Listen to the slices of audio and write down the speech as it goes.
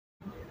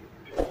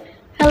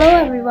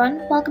Hello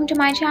everyone, welcome to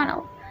my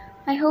channel.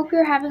 I hope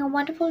you're having a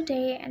wonderful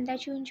day and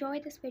that you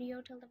enjoyed this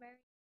video till the very.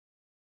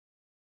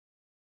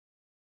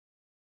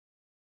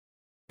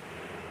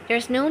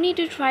 There's no need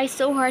to try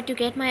so hard to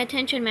get my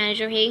attention,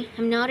 manager. Hey,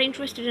 I'm not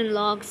interested in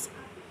logs.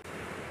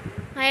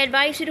 I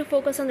advise you to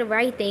focus on the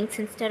right things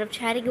instead of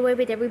chatting away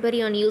with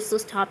everybody on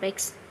useless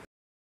topics.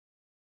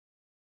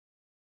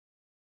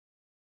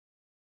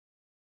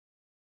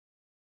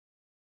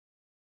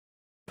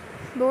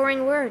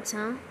 Boring words,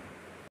 huh?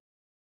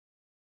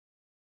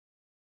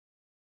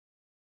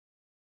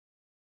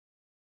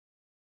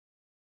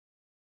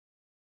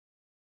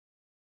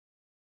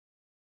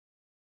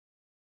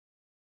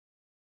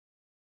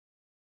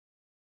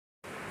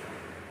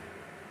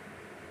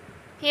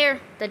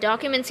 Here, the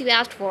documents you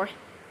asked for.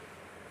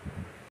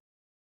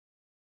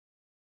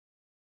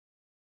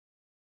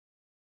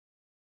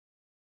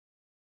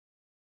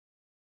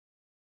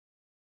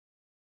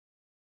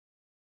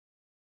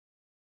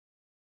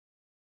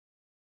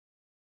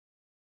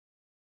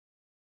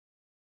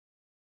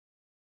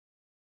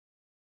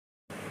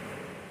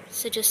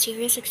 Such a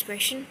serious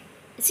expression.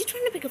 Is he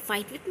trying to pick a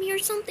fight with me or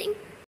something?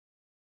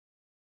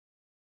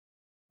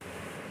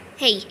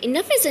 Hey,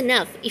 enough is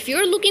enough. If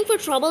you're looking for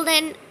trouble,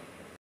 then.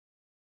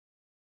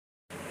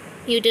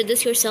 You did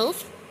this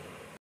yourself?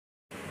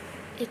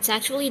 It's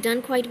actually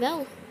done quite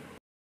well.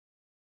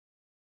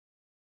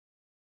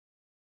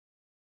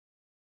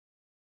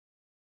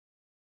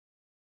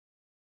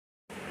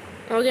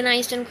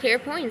 Organized and clear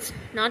points.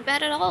 Not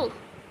bad at all.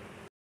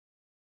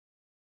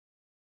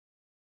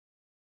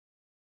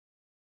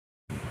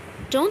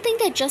 Don't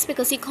think that just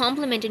because you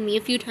complimented me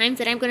a few times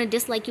that I'm gonna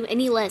dislike you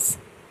any less.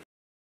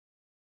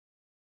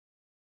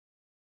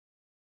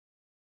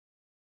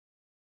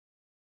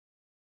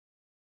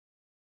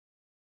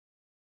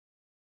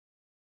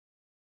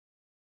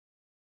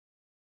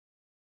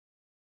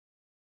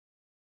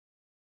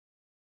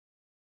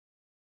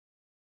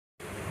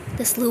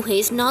 This Luhei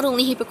is not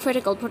only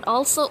hypocritical but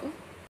also.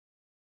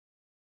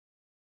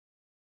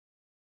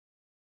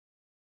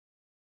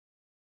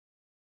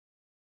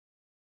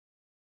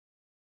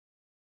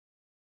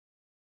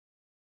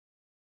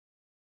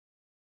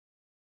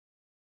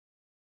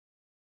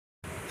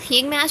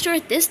 Young Master,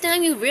 this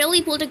time you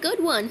really pulled a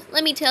good one.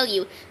 Let me tell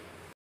you.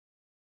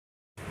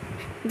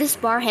 This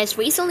bar has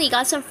recently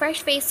got some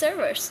fresh-faced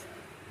servers.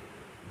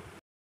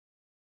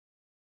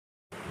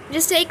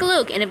 Just take a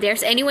look, and if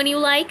there's anyone you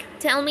like,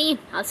 tell me.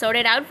 I'll sort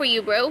it out for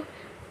you, bro.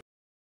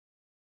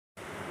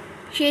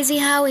 Shazy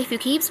how, if you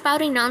keep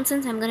spouting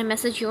nonsense, I'm gonna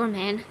message your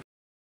man.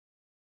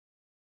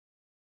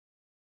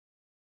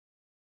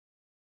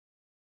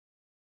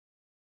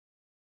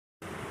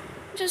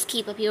 Just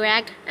keep up your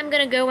act. I'm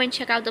gonna go and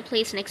check out the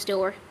place next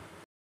door.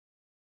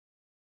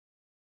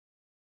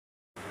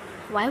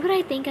 Why would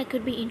I think I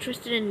could be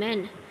interested in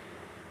men?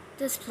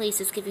 This place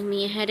is giving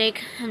me a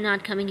headache. I'm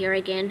not coming here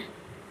again.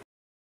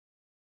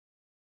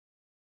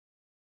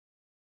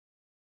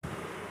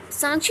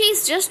 Sanchi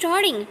is just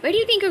starting. Where do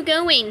you think you're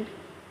going?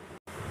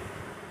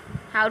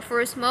 Out for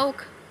a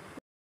smoke.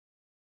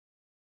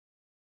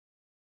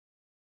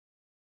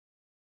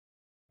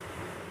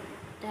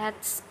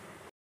 That's...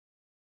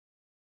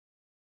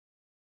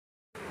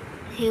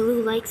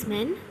 Heilu likes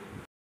men?